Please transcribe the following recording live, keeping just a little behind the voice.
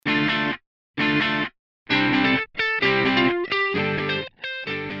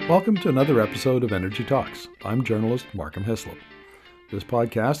Welcome to another episode of Energy Talks. I'm journalist Markham Hislop. This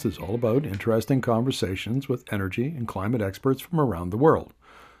podcast is all about interesting conversations with energy and climate experts from around the world.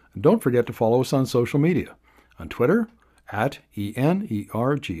 And don't forget to follow us on social media. On Twitter, at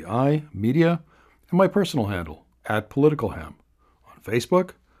ENERGI Media, and my personal handle, at PoliticalHam. On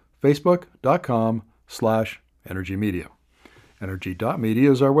Facebook, facebook.com/energymedia.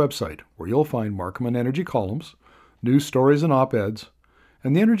 Energy.media is our website, where you'll find Markham and Energy columns, news stories and op-eds,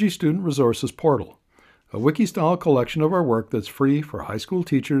 and the Energy Student Resources Portal, a wiki-style collection of our work that's free for high school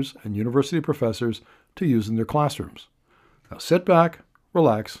teachers and university professors to use in their classrooms. Now sit back,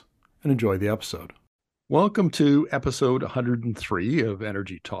 relax, and enjoy the episode. Welcome to episode 103 of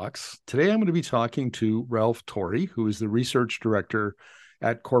Energy Talks. Today I'm going to be talking to Ralph Torrey, who is the research director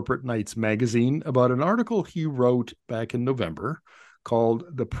at Corporate Knights magazine, about an article he wrote back in November called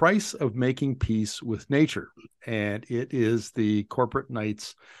The Price of Making Peace with Nature. And it is the Corporate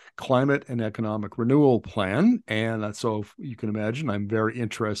Knights Climate and Economic Renewal Plan. And so you can imagine I'm very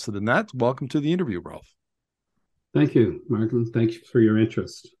interested in that. Welcome to the interview, Ralph. Thank you, Martin. Thank you for your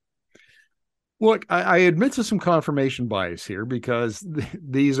interest. Look, I admit to some confirmation bias here because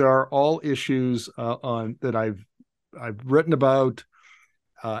these are all issues that I've written about,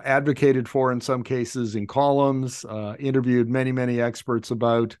 advocated for in some cases in columns, interviewed many experts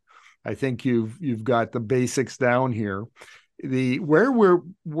about. I think you've got the basics down here. Where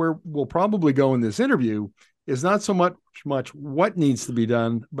we'll probably go in this interview is not so much what needs to be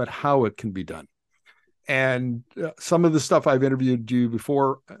done, but how it can be done. And some of the stuff I've interviewed you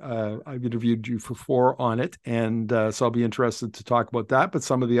before on it, and so I'll be interested to talk about that. But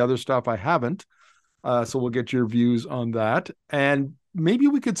some of the other stuff I haven't, so we'll get your views on that. And maybe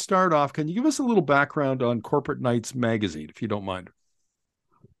we could start off. Can you give us a little background on Corporate Knights magazine, if you don't mind?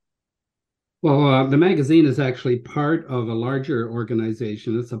 Well, the magazine is actually part of a larger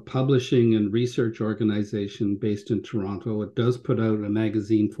organization. It's a publishing and research organization based in Toronto. It does put out a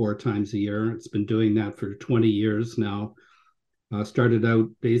magazine 4 times a year. It's been doing that for 20 years now. Started out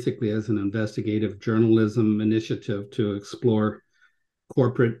basically as an investigative journalism initiative to explore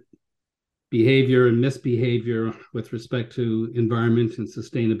corporate behavior and misbehavior with respect to environment and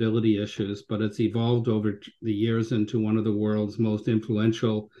sustainability issues, but it's evolved over the years into one of the world's most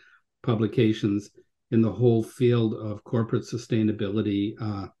influential publications in the whole field of corporate sustainability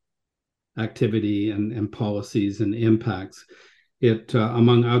activity and policies and impacts. It,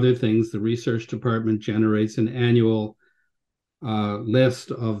 among other things, the research department generates an annual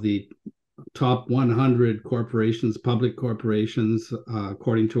list of the top 100 corporations, public corporations,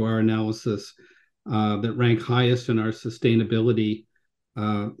 according to our analysis, that rank highest in our sustainability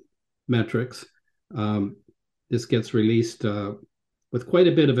metrics. This gets released with quite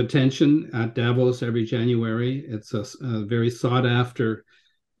a bit of attention at Davos every January. It's a very sought after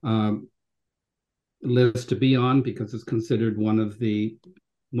list to be on because it's considered one of the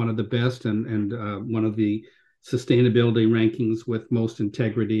best and one of the sustainability rankings with most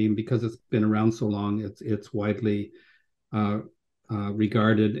integrity. And because it's been around so long, it's widely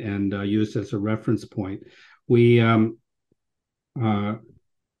regarded and used as a reference point. We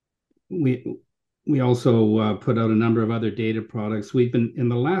also put out a number of other data products. We've been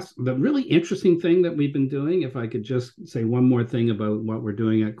the really interesting thing that we've been doing, if I could just say one more thing about what we're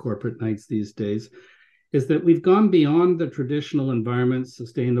doing at Corporate Knights these days, is that we've gone beyond the traditional environment,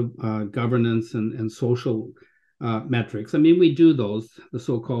 sustainable governance and social metrics. I mean, we do those, the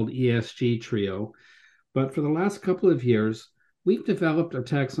so-called ESG trio, but for the last couple of years, we've developed a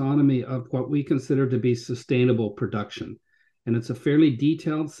taxonomy of what we consider to be sustainable production. And it's a fairly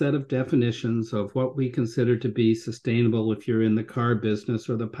detailed set of definitions of what we consider to be sustainable if you're in the car business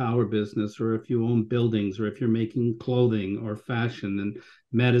or the power business, or if you own buildings, or if you're making clothing or fashion and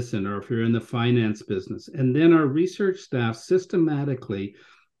medicine, or if you're in the finance business. And then our research staff systematically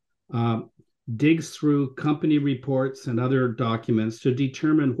digs through company reports and other documents to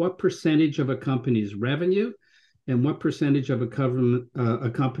determine what percentage of a company's revenue and what percentage of a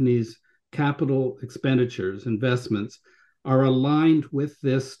company's capital expenditures, investments, are aligned with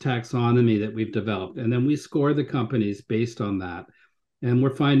this taxonomy that we've developed. And then we score the companies based on that. And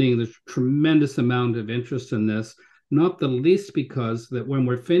we're finding there's a tremendous amount of interest in this, not the least because that when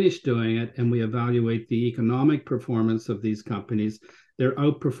we're finished doing it and we evaluate the economic performance of these companies, they're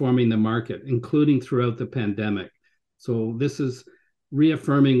outperforming the market, including throughout the pandemic. So this is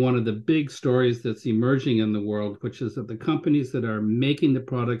reaffirming one of the big stories that's emerging in the world, which is that the companies that are making the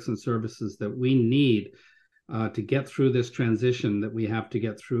products and services that we need to get through this transition that we have to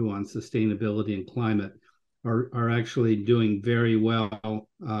get through on sustainability and climate are actually doing very well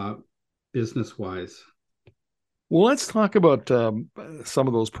business-wise. Well, let's talk about some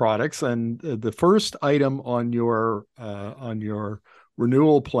of those products. And the first item on your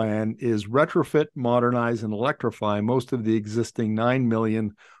renewal plan is retrofit, modernize, and electrify most of the existing 9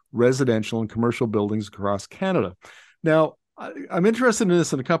 million residential and commercial buildings across Canada. Now, I'm interested in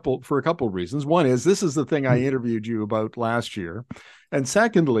this for a couple of reasons. One is this is the thing I interviewed you about last year, and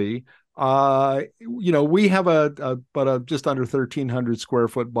secondly, we have a just under 1,300 square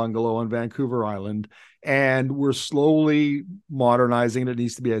foot bungalow on Vancouver Island, and we're slowly modernizing it. It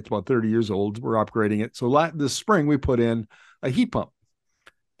needs to be, it's about 30 years old. We're upgrading it. So this spring we put in a heat pump,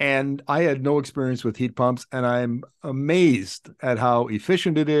 and I had no experience with heat pumps, and I'm amazed at how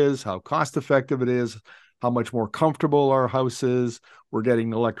efficient it is, how cost effective it is, how much more comfortable our house is. We're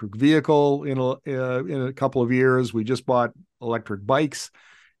getting an electric vehicle in a couple of years. We just bought electric bikes.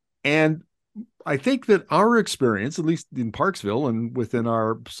 And I think that our experience, at least in Parksville and within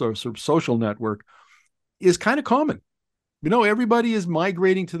our sort of social network, is kind of common. Everybody is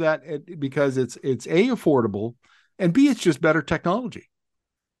migrating to that because it's A, affordable, and B, it's just better technology.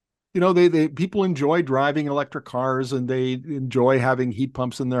 They people enjoy driving electric cars, and they enjoy having heat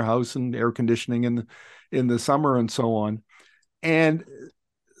pumps in their house and air conditioning in the summer and so on. And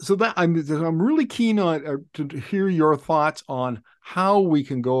so that I'm really keen on to hear your thoughts on how we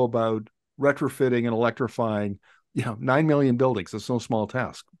can go about retrofitting and electrifying 9 million buildings. It's no small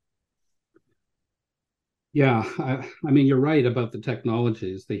task. Yeah, I mean, you're right about the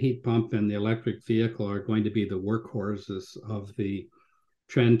technologies. The heat pump and the electric vehicle are going to be the workhorses of the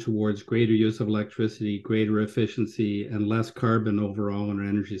trend towards greater use of electricity, greater efficiency, and less carbon overall in our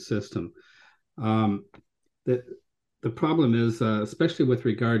energy system. The problem is, especially with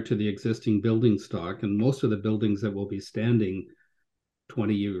regard to the existing building stock, and most of the buildings that will be standing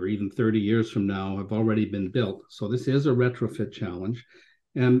 20 or even 30 years from now have already been built. So this is a retrofit challenge.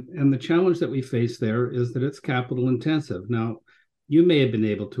 And the challenge that we face there is that it's capital intensive. Now, you may have been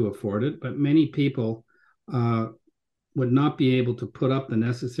able to afford it, but many people would not be able to put up the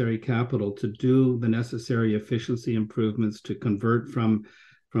necessary capital to do the necessary efficiency improvements to convert from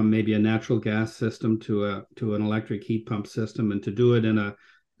maybe a natural gas system to an electric heat pump system, and to do it in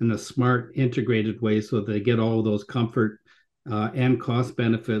a smart integrated way so they get all of those comfort and cost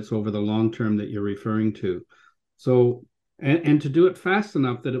benefits over the long term that you're referring to. So and to do it fast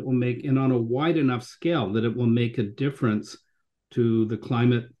enough that it will make, and on a wide enough scale that it will make a difference to the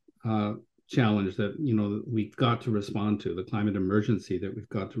climate challenge that we've got to respond to, the climate emergency that we've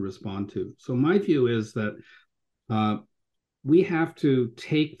got to respond to. So my view is that we have to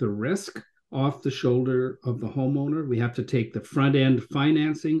take the risk off the shoulder of the homeowner. We have to take the front end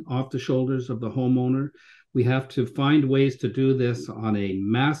financing off the shoulders of the homeowner. We have to find ways to do this on a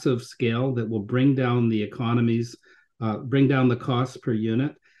massive scale that will bring down the economies, bring down the costs per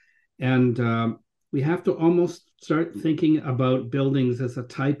unit. And we have to almost start thinking about buildings as a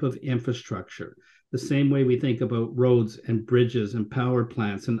type of infrastructure, the same way we think about roads and bridges and power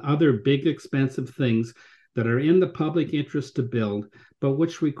plants and other big expensive things that are in the public interest to build, but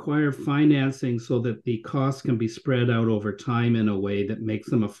which require financing so that the costs can be spread out over time in a way that makes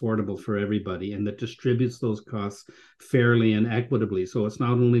them affordable for everybody and that distributes those costs fairly and equitably. So it's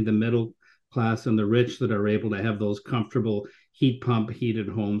not only the middle class and the rich that are able to have those comfortable heat pump heated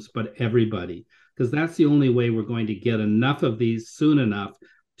homes, but everybody, because that's the only way we're going to get enough of these soon enough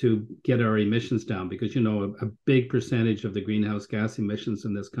to get our emissions down. Because, a big percentage of the greenhouse gas emissions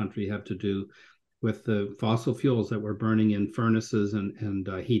in this country have to do with the fossil fuels that we're burning in furnaces and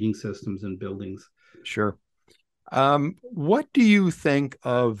heating systems in buildings. Sure. What do you think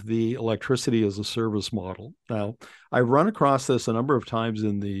of the electricity as a service model? Now, I've run across this a number of times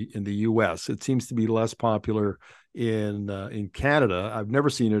in the U.S. It seems to be less popular in Canada. I've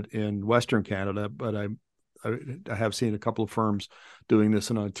never seen it in Western Canada, but I have seen a couple of firms doing this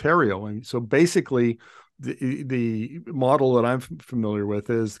in Ontario. And so basically, the model that I'm familiar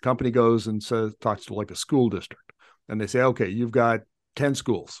with is the company goes and talks to like a school district, and they say, okay, you've got 10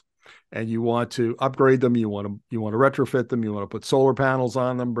 schools and you want to upgrade them. You want to retrofit them. You want to put solar panels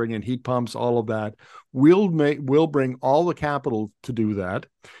on them, bring in heat pumps, all of that. We'll bring all the capital to do that.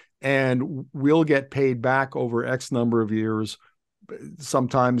 And we'll get paid back over X number of years.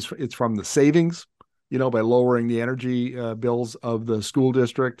 Sometimes it's from the savings, by lowering the energy bills of the school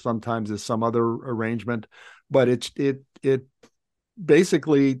district. Sometimes it's some other arrangement, but it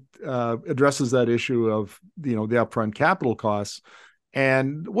basically addresses that issue of the upfront capital costs.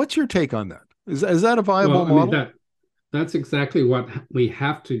 And what's your take on that? Is that a viable model? I mean, that's exactly what we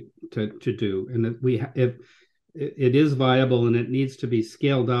have to do, and that it is viable, and it needs to be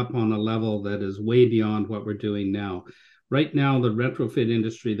scaled up on a level that is way beyond what we're doing now. right now, the retrofit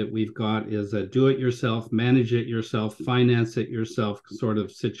industry that we've got is a do-it-yourself, manage it yourself, finance it yourself sort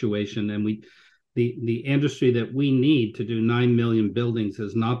of situation. And the industry that we need to do 9 million buildings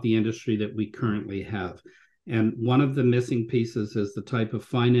is not the industry that we currently have. And one of the missing pieces is the type of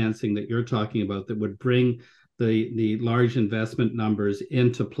financing that you're talking about that would bring the large investment numbers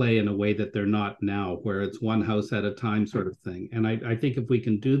into play in a way that they're not now, where it's one house at a time sort of thing. And I think if we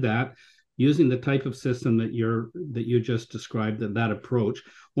can do that using the type of system that you just described, that approach,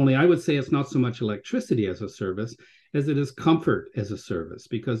 only I would say it's not so much electricity as a service as it is comfort as a service.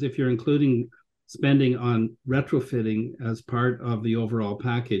 Because if you're including spending on retrofitting as part of the overall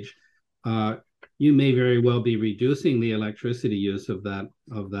package, you may very well be reducing the electricity use of that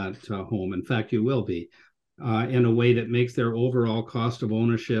home. In fact, you will be in a way that makes their overall cost of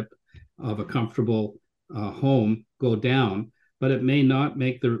ownership of a comfortable home go down, but it may not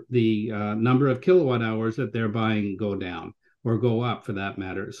make the number of kilowatt hours that they're buying go down or go up for that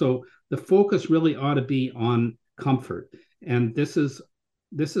matter. So the focus really ought to be on comfort. And this is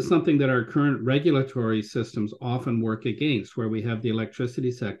something that our current regulatory systems often work against, where we have the electricity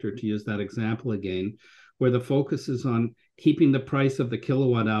sector, to use that example again, where the focus is on keeping the price of the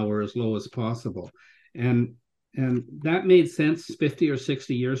kilowatt hour as low as possible. And that made sense 50 or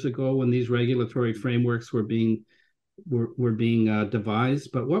 60 years ago when these regulatory frameworks were being devised.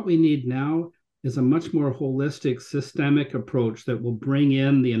 But what we need now is a much more holistic, systemic approach that will bring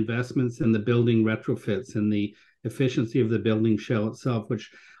in the investments in the building retrofits and the efficiency of the building shell itself,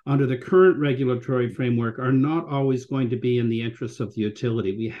 which under the current regulatory framework are not always going to be in the interest of the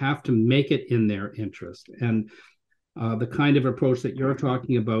utility. We have to make it in their interest. And the kind of approach that you're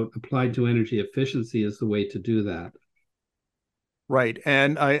talking about applied to energy efficiency is the way to do that. Right.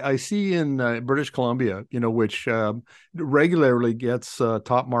 And I see in British Columbia, which regularly gets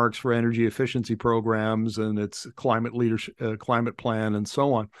top marks for energy efficiency programs and its climate leadership, climate plan, and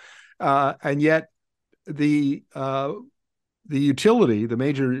so on. And yet the utility, the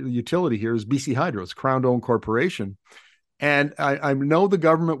major utility here is BC Hydro. It's a Crown-owned corporation. And I know the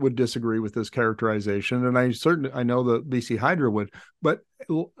government would disagree with this characterization, and I know that BC Hydro would. But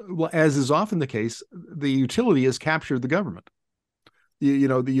as is often the case, the utility has captured the government. The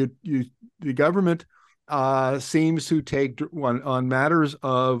government seems to take on matters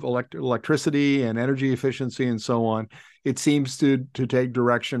of electricity and energy efficiency and so on. It seems to take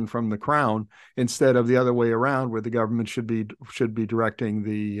direction from the Crown instead of the other way around, where the government should be directing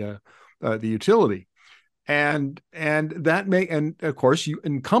the utility. And of course,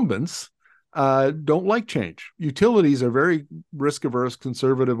 incumbents don't like change. Utilities are very risk-averse,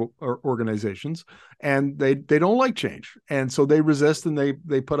 conservative organizations, and they don't like change, and so they resist, and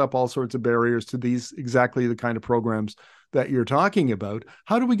they put up all sorts of barriers to these exactly the kind of programs that you're talking about.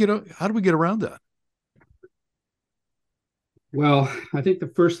 How do we get around that? Well, I think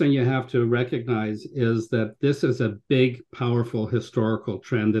the first thing you have to recognize is that this is a big, powerful historical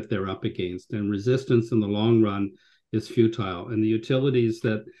trend that they're up against, and resistance in the long run is futile. And the utilities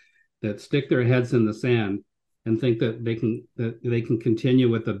that stick their heads in the sand and think that they can continue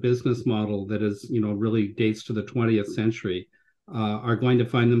with a business model that is, really dates to the 20th century, are going to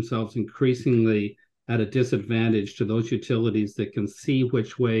find themselves increasingly at a disadvantage to those utilities that can see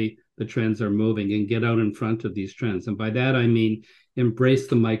which way the trends are moving and get out in front of these trends. And by that, I mean, embrace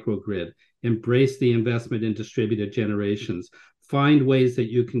the microgrid, embrace the investment in distributed generations, find ways that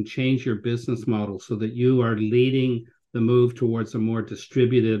you can change your business model so that you are leading the move towards a more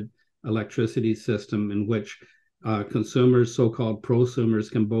distributed electricity system in which consumers, so-called prosumers,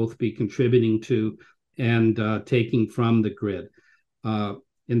 can both be contributing to and taking from the grid.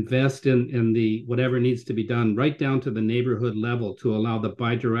 Invest in the whatever needs to be done right down to the neighborhood level to allow the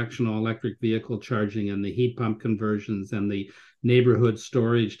bidirectional electric vehicle charging and the heat pump conversions and the neighborhood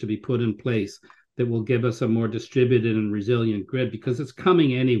storage to be put in place that will give us a more distributed and resilient grid, because it's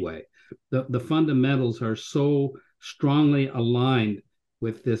coming anyway. The fundamentals are so strongly aligned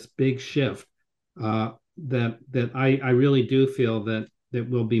with this big shift that I really do feel that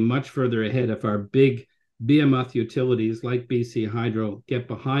we'll be much further ahead if our big behemoth utilities like BC Hydro get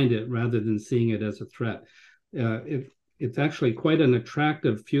behind it rather than seeing it as a threat. It's actually quite an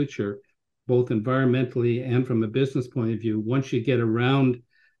attractive future, both environmentally and from a business point of view, once you get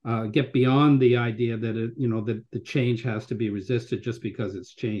beyond the idea that that the change has to be resisted just because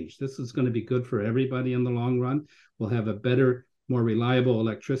it's changed. This is going to be good for everybody in the long run. We'll have a better, more reliable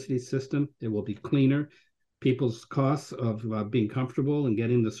electricity system. It will be cleaner. People's costs of being comfortable and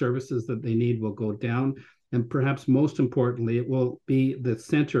getting the services that they need will go down. And perhaps most importantly, it will be the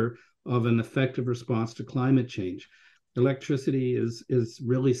center of an effective response to climate change. electricity is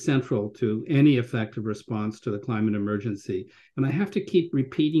really central to any effective response to the climate emergency. And I have to keep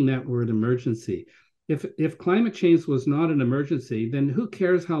repeating that word emergency. If climate change was not an emergency, then who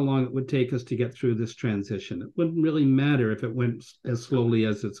cares how long it would take us to get through this transition? It wouldn't really matter if it went as slowly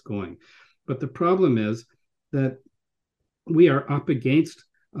as it's going. But the problem is that we are up against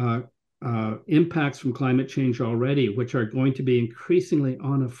impacts from climate change already, which are going to be increasingly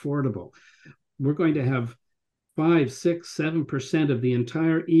unaffordable. We're going to have 5, 6, 7% of the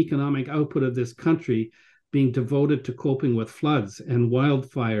entire economic output of this country being devoted to coping with floods and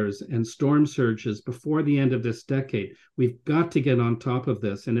wildfires and storm surges before the end of this decade. We've got to get on top of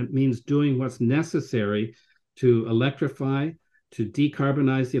this, and it means doing what's necessary to electrify, to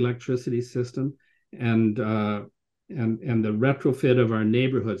decarbonize the electricity system, and the retrofit of our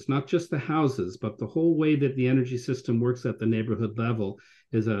neighborhoods, not just the houses, but the whole way that the energy system works at the neighborhood level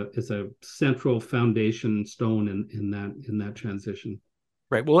is a central foundation stone in that transition.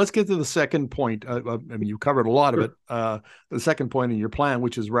 Right. Well, let's get to the second point. I mean, you covered a lot of it. The second point in your plan,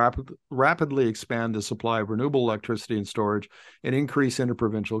 which is rapidly expand the supply of renewable electricity and storage and increase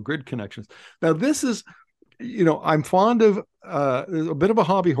interprovincial grid connections. Now, this is, I'm fond of a bit of a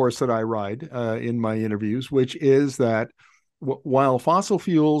hobby horse that I ride in my interviews, which is that while fossil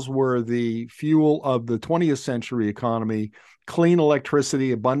fuels were the fuel of the 20th century economy, clean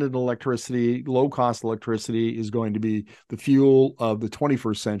electricity, abundant electricity, low-cost electricity is going to be the fuel of the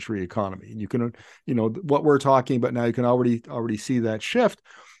 21st century economy. And you can, what we're talking about now, you can already see that shift.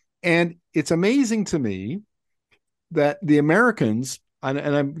 And it's amazing to me that the Americans, and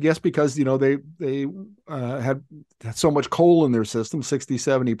I guess because, they had so much coal in their system, 60,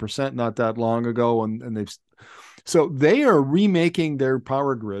 70% not that long ago, and so they are remaking their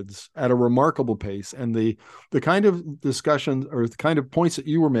power grids at a remarkable pace. And the kind of discussions or the kind of points that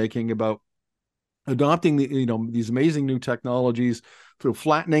you were making about adopting these amazing new technologies through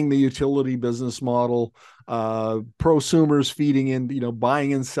flattening the utility business model, prosumers feeding in,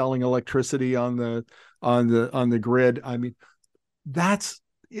 buying and selling electricity on the grid. I mean,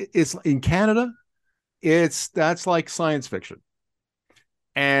 it's in Canada, that's like science fiction.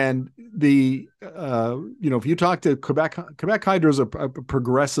 And if you talk to Quebec Hydro is a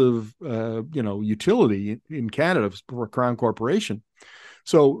progressive, utility in Canada for Crown Corporation.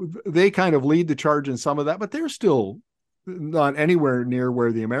 So they kind of lead the charge in some of that, but they're still not anywhere near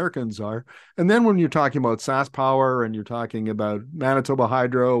where the Americans are. And then when you're talking about SaskPower and you're talking about Manitoba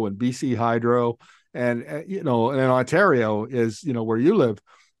Hydro and BC Hydro and, and Ontario is, where you live,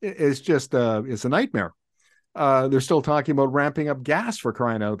 it's just, it's a nightmare. They're still talking about ramping up gas, for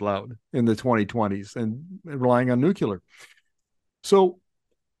crying out loud, in the 2020s and relying on nuclear. So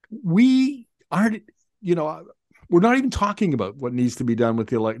we aren't, we're not even talking about what needs to be done with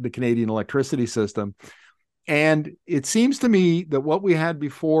the Canadian electricity system. And it seems to me that what we had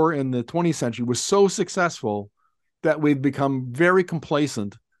before in the 20th century was so successful that we've become very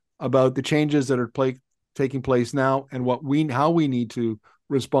complacent about the changes that are taking place now and how we need to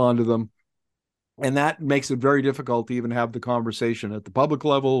respond to them. And that makes it very difficult to even have the conversation at the public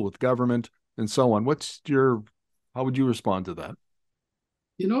level with government and so on. How would you respond to that?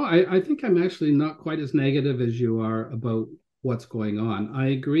 I think I'm actually not quite as negative as you are about what's going on. I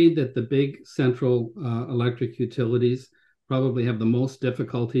agree that the big central electric utilities probably have the most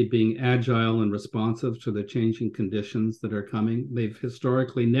difficulty being agile and responsive to the changing conditions that are coming. They've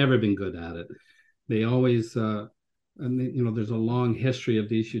historically never been good at it. They always there's a long history of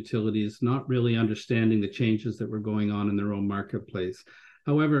these utilities not really understanding the changes that were going on in their own marketplace.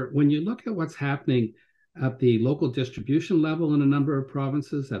 However, when you look at what's happening at the local distribution level in a number of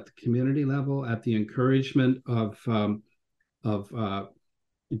provinces, at the community level, at the encouragement of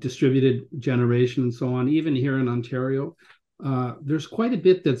distributed generation and so on, even here in Ontario, there's quite a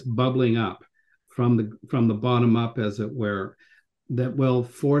bit that's bubbling up from the bottom up, as it were, that will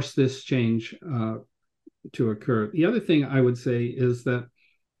force this change to occur. The other thing I would say is that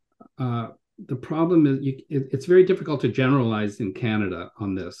the problem is it's very difficult to generalize in Canada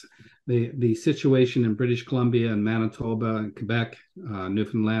on this. The situation in British Columbia and Manitoba and Quebec,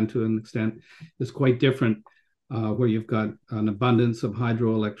 Newfoundland to an extent, is quite different, where you've got an abundance of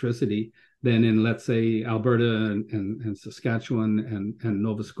hydroelectricity than in, let's say, Alberta and Saskatchewan and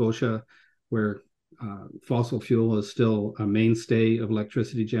Nova Scotia, where fossil fuel is still a mainstay of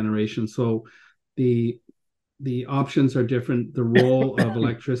electricity generation. So the options are different. The role of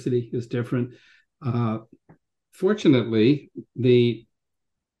electricity is different. Fortunately, the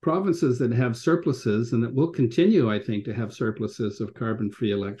provinces that have surpluses, and that will continue, I think, to have surpluses of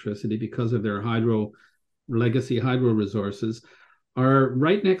carbon-free electricity because of their legacy hydro resources, are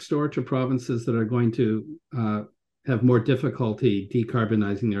right next door to provinces that are going to have more difficulty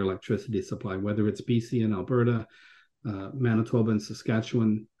decarbonizing their electricity supply, whether it's BC and Alberta, Manitoba and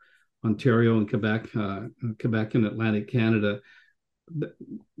Saskatchewan, Ontario and Quebec, Quebec and Atlantic Canada.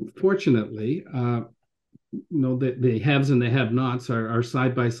 Fortunately, the haves and the have-nots are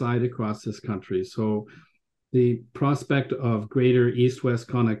side by side across this country. So the prospect of greater east-west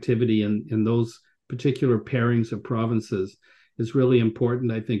connectivity in those particular pairings of provinces is really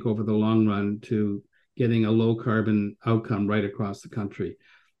important, I think, over the long run to getting a low carbon outcome right across the country.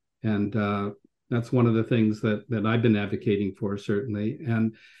 And that's one of the things that I've been advocating for, certainly.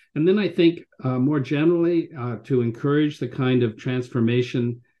 And then I think more generally to encourage the kind of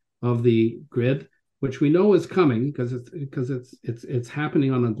transformation of the grid, which we know is coming because it's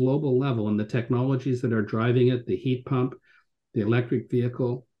happening on a global level, and the technologies that are driving it, the heat pump, the electric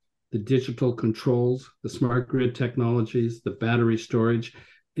vehicle, the digital controls, the smart grid technologies, the battery storage,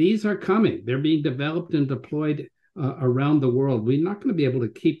 these are coming. They're being developed and deployed around the world. We're not going to be able to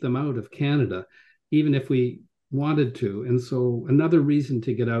keep them out of Canada, even if we wanted to. And so another reason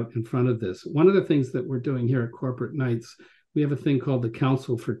to get out in front of this. One of the things that we're doing here at Corporate Knights, we have a thing called the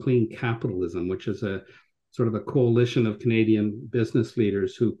Council for Clean Capitalism, which is a sort of a coalition of Canadian business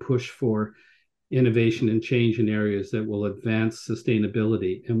leaders who push for innovation and change in areas that will advance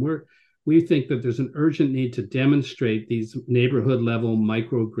sustainability. And we think that there's an urgent need to demonstrate these neighborhood level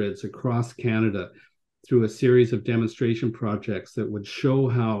microgrids across Canada through a series of demonstration projects that would show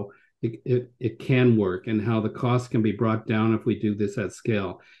how it can work and how the costs can be brought down if we do this at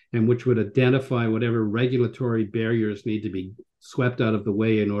scale, and which would identify whatever regulatory barriers need to be swept out of the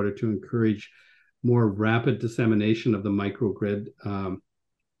way in order to encourage more rapid dissemination of the microgrid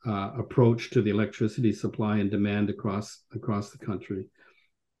approach to the electricity supply and demand across the country.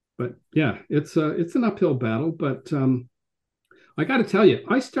 But yeah, it's an uphill battle. But I got to tell you,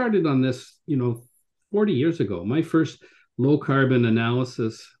 I started on this, 40 years ago. My first low carbon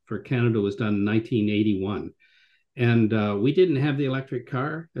analysis for Canada was done in 1981. And we didn't have the electric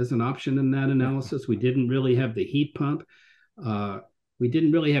car as an option in that analysis. We didn't really have the heat pump. We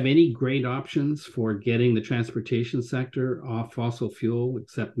didn't really have any great options for getting the transportation sector off fossil fuel,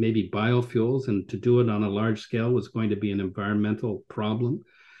 except maybe biofuels. And to do it on a large scale was going to be an environmental problem.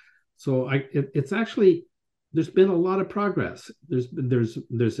 So it's actually, there's been a lot of progress.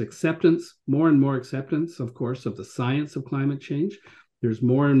 There's acceptance, more and more acceptance, of course, of the science of climate change. There's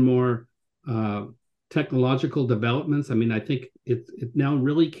more and more technological developments. I mean, I think it now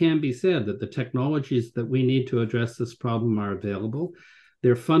really can be said that the technologies that we need to address this problem are available.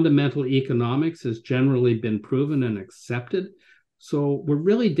 Their fundamental economics has generally been proven and accepted. So we're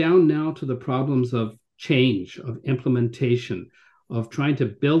really down now to the problems of change, of implementation, of trying to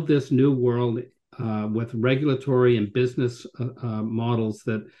build this new world with regulatory and business models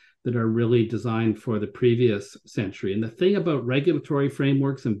that are really designed for the previous century. And the thing about regulatory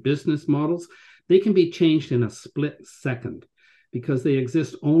frameworks and business models, they can be changed in a split second because they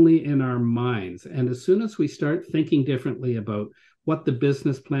exist only in our minds. And as soon as we start thinking differently about what the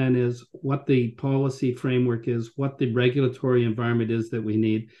business plan is, what the policy framework is, what the regulatory environment is that we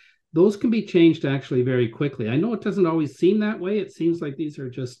need, those can be changed actually very quickly. I know it doesn't always seem that way. It seems like these are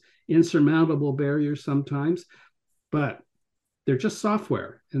just insurmountable barriers sometimes, but they're just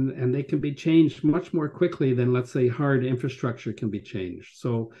software and they can be changed much more quickly than, let's say, hard infrastructure can be changed.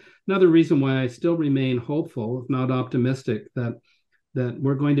 So another reason why I still remain hopeful, if not optimistic, that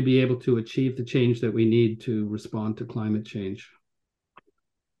we're going to be able to achieve the change that we need to respond to climate change.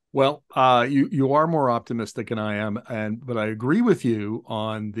 Well, you are more optimistic than I am, but I agree with you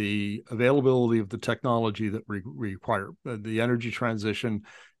on the availability of the technology that we require. The energy transition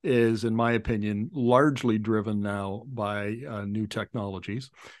is, in my opinion, largely driven now by new technologies,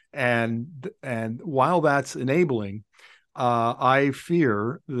 and while that's enabling, I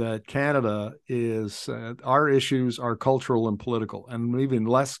fear that Canada is our issues are cultural and political, and even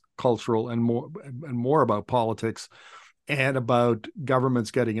less cultural and more about politics and about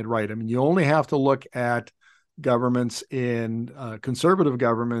governments getting it right. I mean, you only have to look at governments conservative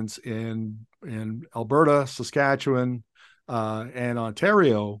governments in Alberta, Saskatchewan, and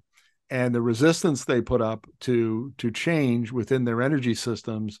Ontario, and the resistance they put up to change within their energy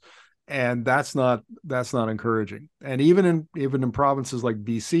systems, and that's not encouraging. And even in provinces like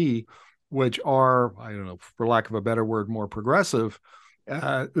BC, which are, I don't know, for lack of a better word, more progressive,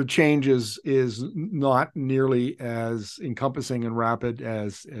 the change is not nearly as encompassing and rapid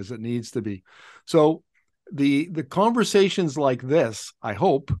as it needs to be. So the conversations like this, I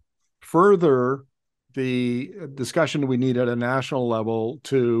hope, further the discussion we need at a national level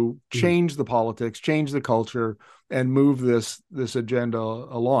to change the politics, change the culture, and move this agenda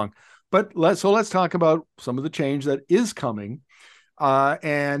along. But let's talk about some of the change that is coming,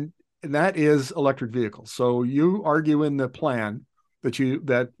 and that is electric vehicles. So you argue in the plan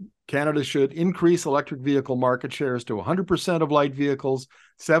that Canada should increase electric vehicle market shares to 100% of light vehicles,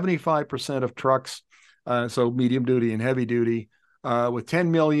 75% of trucks, so medium duty and heavy duty, with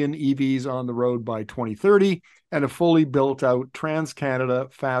 10 million EVs on the road by 2030, and a fully built out Trans-Canada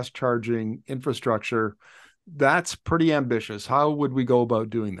fast charging infrastructure. That's pretty ambitious. How would we go about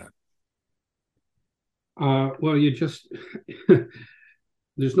doing that? Well,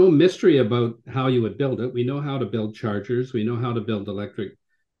 there's no mystery about how you would build it. We know how to build chargers. We know how to build electric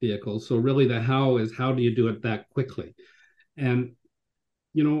vehicles. So really the how is, how do you do it that quickly? And,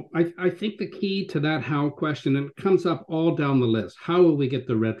 I think the key to that how question, and it comes up all down the list. How will we get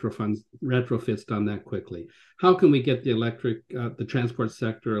the retrofits done that quickly? How can we get the transport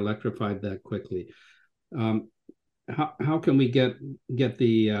sector electrified that quickly? How can we get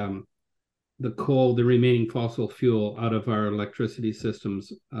the coal, the remaining fossil fuel out of our electricity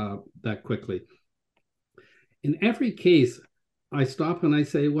systems that quickly? In every case, I stop and I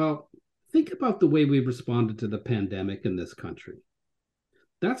say, well, think about the way we responded to the pandemic in this country.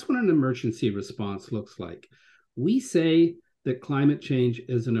 That's what an emergency response looks like. We say that climate change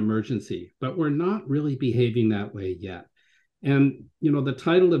is an emergency, but we're not really behaving that way yet. And, the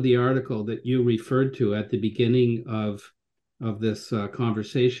title of the article that you referred to at the beginning of this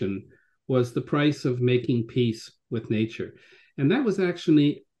conversation was The Price of Making Peace with Nature. And that was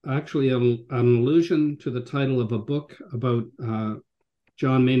actually an allusion to the title of a book about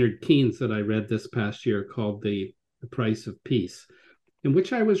John Maynard Keynes that I read this past year called The Price of Peace, in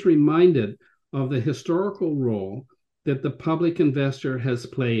which I was reminded of the historical role that the public investor has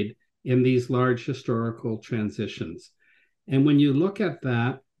played in these large historical transitions. And when you look at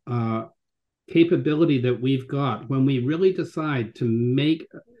that capability that we've got, when we really decide to make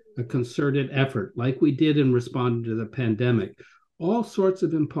a concerted effort, like we did in responding to the pandemic, all sorts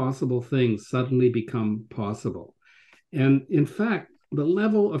of impossible things suddenly become possible. And in fact, the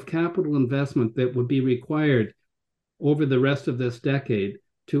level of capital investment that would be required over the rest of this decade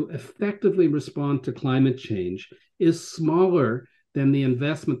to effectively respond to climate change is smaller than the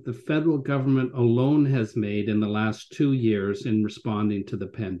investment the federal government alone has made in the last 2 years in responding to the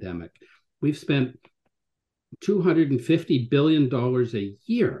pandemic. We've spent $250 billion a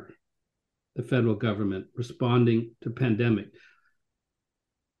year, the federal government, responding to pandemic.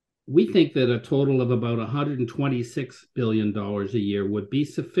 We think that a total of about $126 billion a year would be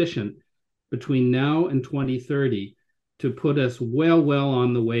sufficient between now and 2030 to put us well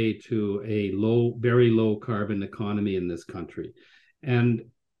on the way to a very low carbon economy in this country. And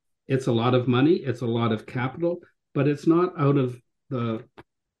it's a lot of money, it's a lot of capital, but it's not out of the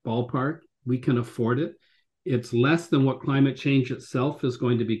ballpark. We can afford it. It's less than what climate change itself is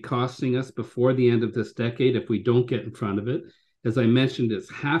going to be costing us before the end of this decade if we don't get in front of it. As I mentioned,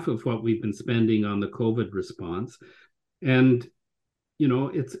 it's half of what we've been spending on the COVID response. And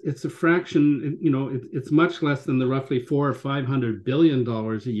it's a fraction, it's much less than the roughly $400 or $500 billion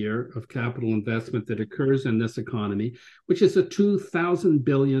a year of capital investment that occurs in this economy, which is a $2,000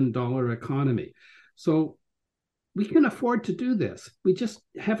 billion economy. So we can afford to do this. We just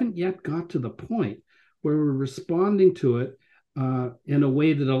haven't yet got to the point where we're responding to it in a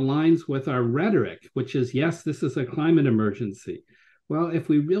way that aligns with our rhetoric, which is, yes, this is a climate emergency. Well, if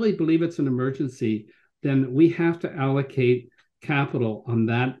we really believe it's an emergency, then we have to allocate capital on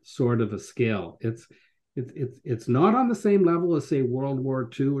that sort of a scale. It's not on the same level as, say, World War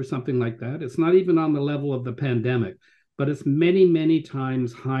II or something like that. It's not even on the level of the pandemic, but it's many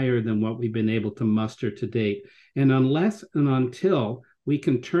times higher than what we've been able to muster to date. And unless and until we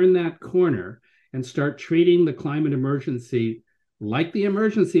can turn that corner and start treating the climate emergency like the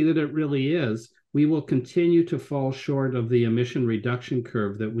emergency that it really is, we will continue to fall short of the emission reduction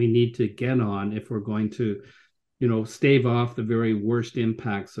curve that we need to get on if we're going to stave off the very worst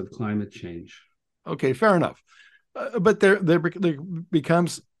impacts of climate change. Okay, fair enough. But there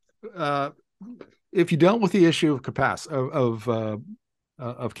becomes, if you dealt with the issue of capacity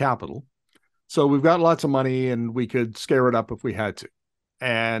of capital, so we've got lots of money and we could scare it up if we had to,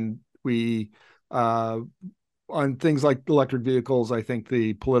 and we on things like electric vehicles, I think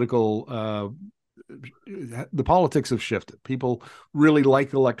the politics have shifted. People really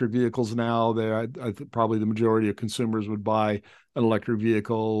like electric vehicles now. Probably the majority of consumers would buy an electric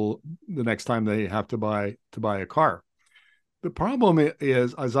vehicle the next time they have to buy a car. The problem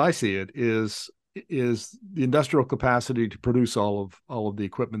is, as I see it, is the industrial capacity to produce all of the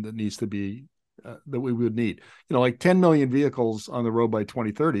equipment that needs to be that we would need. Like 10 million vehicles on the road by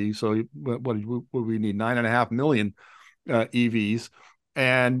 2030. So what would we need? 9.5 million EVs.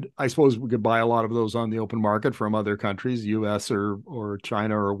 And I suppose we could buy a lot of those on the open market from other countries, US or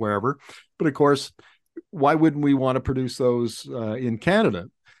China or wherever. But of course, why wouldn't we want to produce those in Canada?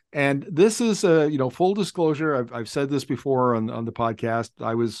 And this is, full disclosure. I've said this before on the podcast.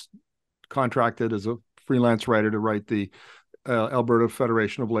 I was contracted as a freelance writer to write the Alberta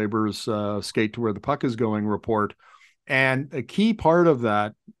Federation of Labor's Skate to Where the Puck is Going report. And a key part of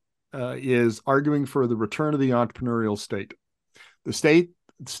that is arguing for the return of the entrepreneurial state. The state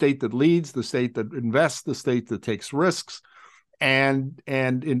that leads, the state that invests, the state that takes risks, and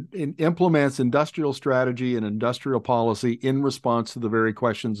implements industrial strategy and industrial policy in response to the very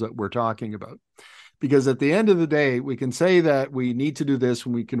questions that we're talking about. Because at the end of the day, we can say that we need to do this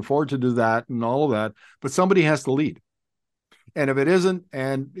and we can afford to do that and all of that, but somebody has to lead. And if it isn't,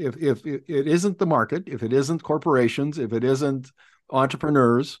 and if it isn't the market, if it isn't corporations, if it isn't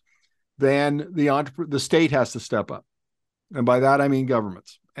entrepreneurs, then the state has to step up. And by that, I mean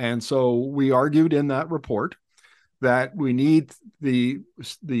governments. And so we argued in that report that we need the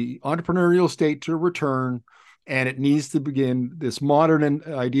entrepreneurial state to return, and it needs to begin this modern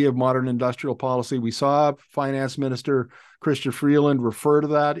idea of modern industrial policy. We saw Finance Minister Chrystia Freeland refer to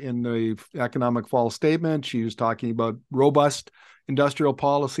that in the Economic Fall Statement. She was talking about robust industrial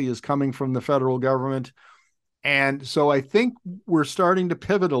policy is coming from the federal government. And so I think we're starting to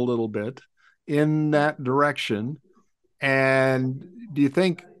pivot a little bit in that direction. And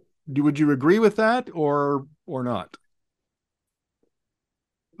would you agree with that or not?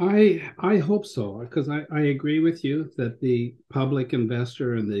 I hope so, because I agree with you that the public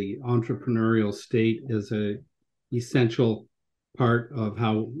investor and the entrepreneurial state is a essential part of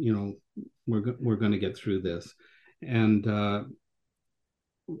how we're going to get through this, and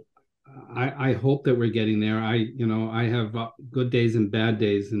I hope that we're getting there. I have good days and bad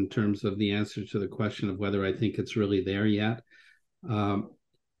days in terms of the answer to the question of whether I think it's really there yet.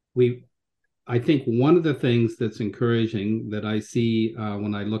 I think one of the things that's encouraging that I see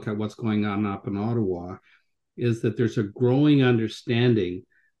when I look at what's going on up in Ottawa is that there's a growing understanding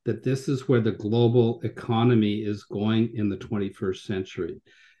that this is where the global economy is going in the 21st century.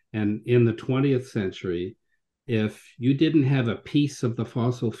 And in the 20th century, if you didn't have a piece of the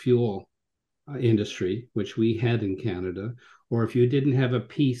fossil fuel industry, which we had in Canada, or if you didn't have a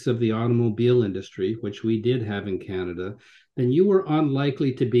piece of the automobile industry, which we did have in Canada, then you were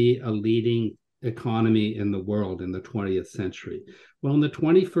unlikely to be a leading economy in the world in the 20th century. Well, in the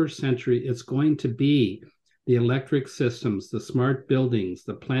 21st century, it's going to be the electric systems, the smart buildings,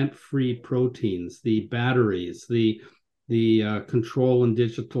 the plant-free proteins, the batteries, the control and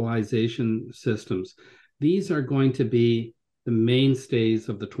digitalization systems. These are going to be the mainstays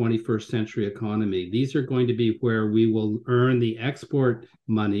of the 21st century economy. These are going to be where we will earn the export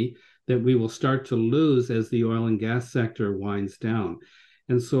money that we will start to lose as the oil and gas sector winds down.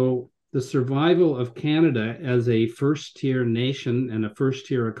 And so the survival of Canada as a first-tier nation and a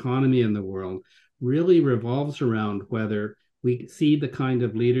first-tier economy in the world really revolves around whether we see the kind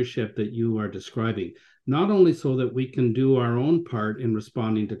of leadership that you are describing, not only so that we can do our own part in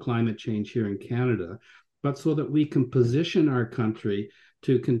responding to climate change here in Canada, but so that we can position our country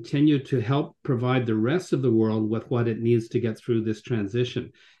to continue to help provide the rest of the world with what it needs to get through this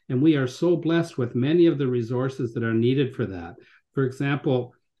transition. And we are so blessed with many of the resources that are needed for that. For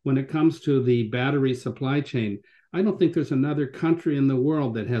example, when it comes to the battery supply chain, I don't think there's another country in the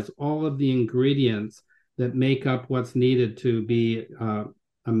world that has all of the ingredients that make up what's needed to be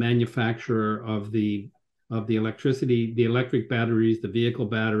a manufacturer of the electricity, the electric batteries, the vehicle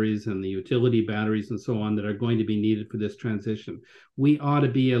batteries, and the utility batteries, and so on that are going to be needed for this transition. We ought to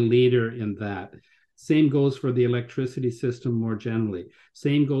be a leader in that. Same goes for the electricity system more generally.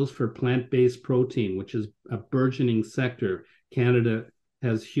 Same goes for plant-based protein, which is a burgeoning sector. Canada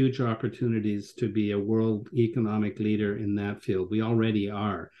has huge opportunities to be a world economic leader in that field. We already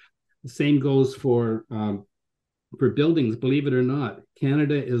are. The same goes for buildings, believe it or not.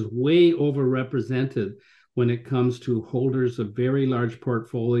 Canada is way overrepresented when it comes to holders of very large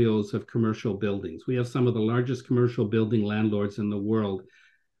portfolios of commercial buildings. We have some of the largest commercial building landlords in the world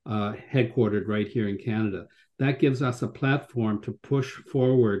headquartered right here in Canada. That gives us a platform to push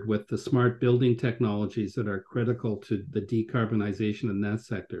forward with the smart building technologies that are critical to the decarbonization in that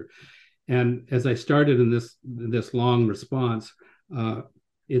sector. And as I started in this long response,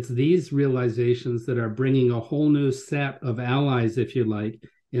 it's these realizations that are bringing a whole new set of allies, if you like,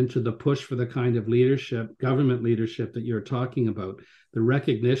 into the push for the kind of leadership, government leadership that you're talking about. The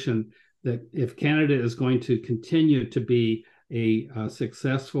recognition that if Canada is going to continue to be a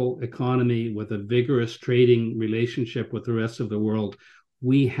successful economy with a vigorous trading relationship with the rest of the world,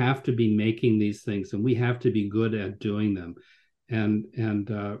 we have to be making these things and we have to be good at doing them.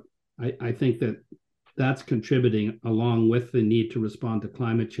 I think that that's contributing, along with the need to respond to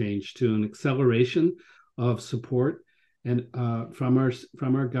climate change, to an acceleration of support and from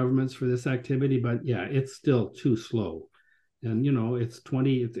our governments for this activity. But yeah, it's still too slow. And it's going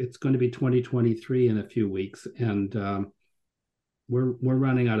to be 2023 in a few weeks, and we're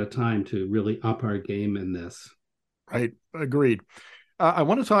running out of time to really up our game in this. Right. Agreed. I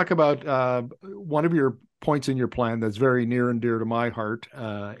want to talk about one of your points in your plan that's very near and dear to my heart,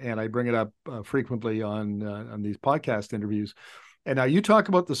 and I bring it up frequently on these podcast interviews. And now you talk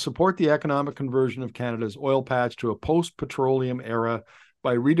about support the economic conversion of Canada's oil patch to a post-petroleum era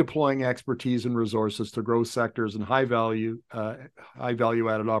by redeploying expertise and resources to growth sectors and high value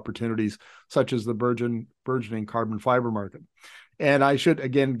added opportunities such as the burgeoning carbon fiber market. And I should,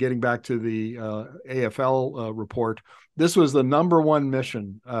 again, getting back to the AFL report, this was the number one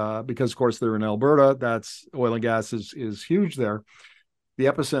mission because, of course, they're in Alberta. That's oil and gas is huge there, the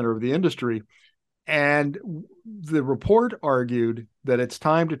epicenter of the industry. And the report argued that it's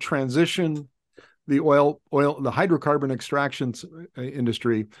time to transition the hydrocarbon extraction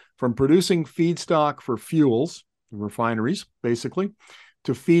industry from producing feedstock for fuels, refineries, basically,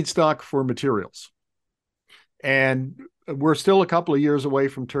 to feedstock for materials. And we're still a couple of years away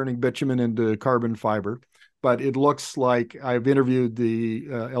from turning bitumen into carbon fiber, but it looks like I've interviewed the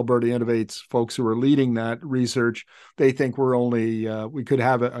Alberta Innovates folks who are leading that research. They think we could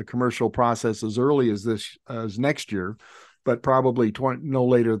have a commercial process as early as next year, but probably no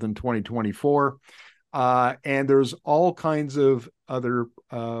later than 2024. And there's all kinds of other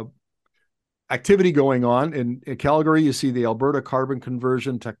activity going on. In Calgary, you see the Alberta Carbon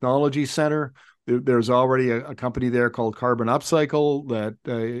Conversion Technology Center. There's already a company there called Carbon Upcycle that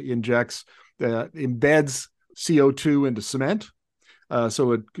embeds CO2 into cement.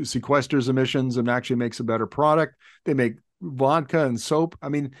 So it sequesters emissions and actually makes a better product. They make vodka and soap. I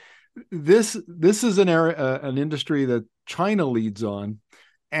mean, this is an industry that China leads on,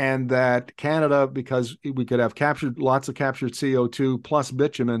 and that Canada, because we could have lots of captured CO2 plus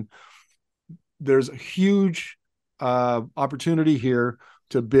bitumen, there's a huge opportunity here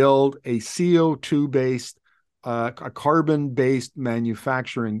to build a CO2-based, a carbon-based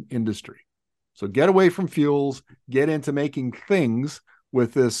manufacturing industry. So get away from fuels, get into making things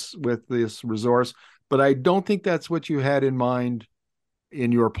with this resource. But I don't think that's what you had in mind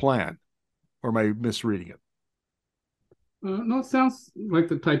in your plan, or am I misreading it? No, it sounds like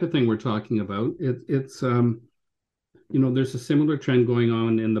the type of thing we're talking about. It's there's a similar trend going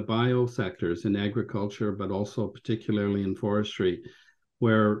on in the bio sectors, in agriculture, but also particularly in forestry,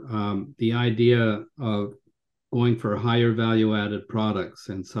 where the idea of going for higher value added products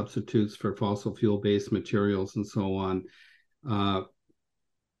and substitutes for fossil fuel based materials and so on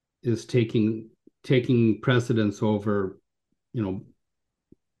is taking precedence over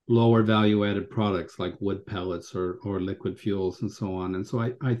lower value added products like wood pellets or liquid fuels and so on. And so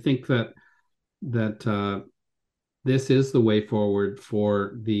I think that this is the way forward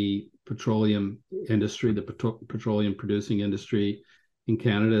for the petroleum industry, the petroleum producing industry in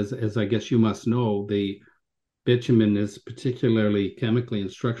Canada. As I guess you must know, the bitumen is particularly chemically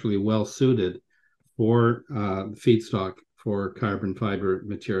and structurally well suited for feedstock for carbon fiber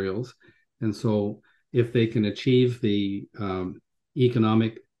materials. And so if they can achieve the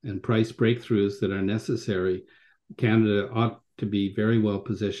economic and price breakthroughs that are necessary, Canada ought to be very well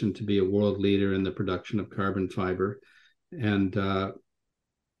positioned to be a world leader in the production of carbon fiber and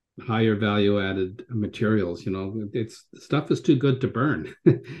higher value added materials. Stuff is too good to burn,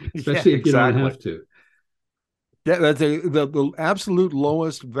 especially if you don't have to. Yeah, that's the absolute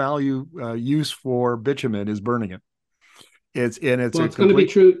lowest value use for bitumen is burning it. It's going to be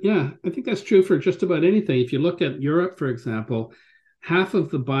true. Yeah, I think that's true for just about anything. If you look at Europe, for example, half of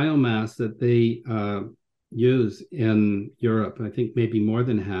the biomass that they use in Europe, I think maybe more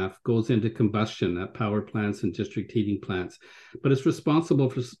than half, goes into combustion at power plants and district heating plants. But it's responsible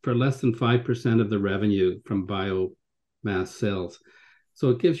for less than 5% of the revenue from biomass sales.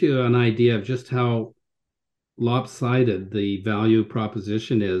 So it gives you an idea of just how lopsided the value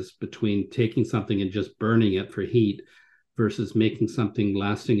proposition is between taking something and just burning it for heat versus making something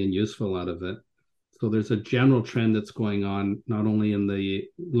lasting and useful out of it. So there's a general trend that's going on, not only in the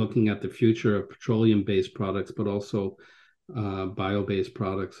looking at the future of petroleum-based products, but also bio-based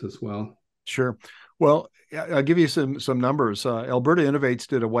products as well. Sure. Well, I'll give you some numbers. Alberta Innovates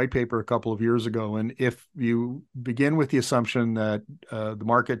did a white paper a couple of years ago, and if you begin with the assumption that the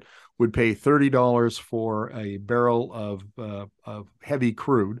market would pay $30 for a barrel of heavy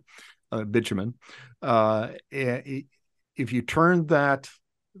crude, bitumen, if you turn that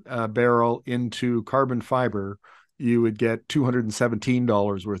barrel into carbon fiber, you would get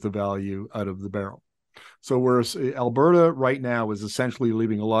 $217 worth of value out of the barrel. So whereas Alberta right now is essentially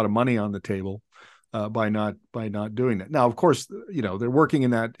leaving a lot of money on the table by not doing that. Now, of course, they're working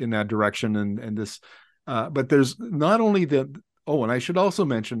in that direction, and this, but there's not only the. Oh, and I should also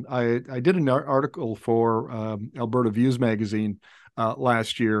mention I did an article for Alberta Views magazine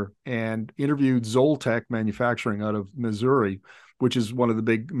last year and interviewed Zoltech Manufacturing out of Missouri, which is one of the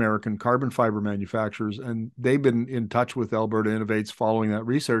big American carbon fiber manufacturers, and they've been in touch with Alberta Innovates following that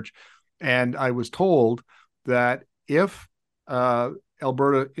research. And I was told that if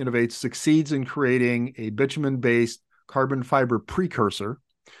Alberta Innovates succeeds in creating a bitumen-based carbon fiber precursor,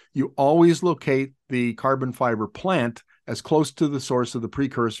 you always locate the carbon fiber plant as close to the source of the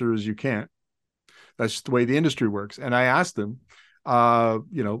precursor as you can. That's just the way the industry works. And I asked them,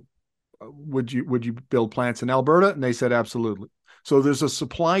 would you build plants in Alberta? And they said absolutely. So there's a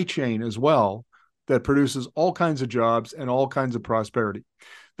supply chain as well that produces all kinds of jobs and all kinds of prosperity.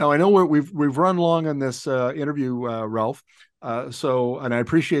 Now I know we've run long on this interview, Ralph. And I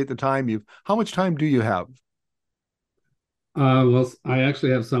appreciate the time. How much time do you have? Well, I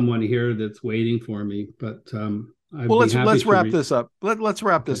actually have someone here that's waiting for me, but let's wrap this up. Let's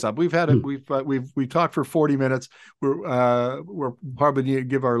wrap this up. We've had it. We've talked for 40 minutes. We're probably need to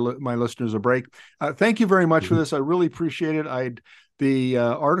give my listeners a break. Thank you very much for this. I really appreciate it. The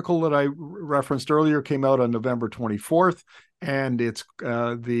article that I referenced earlier came out on November 24th, and it's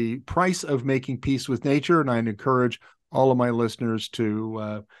the price of making peace with nature. And I'd encourage all of my listeners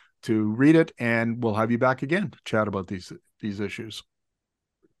to read it, and we'll have you back again to chat about these issues.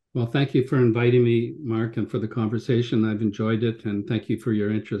 Well, thank you for inviting me, Mark, and for the conversation. I've enjoyed it, and thank you for your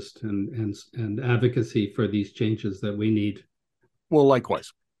interest and advocacy for these changes that we need. Well,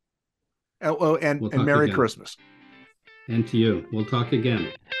 likewise. And Merry Christmas. And to you. We'll talk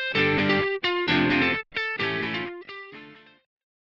again.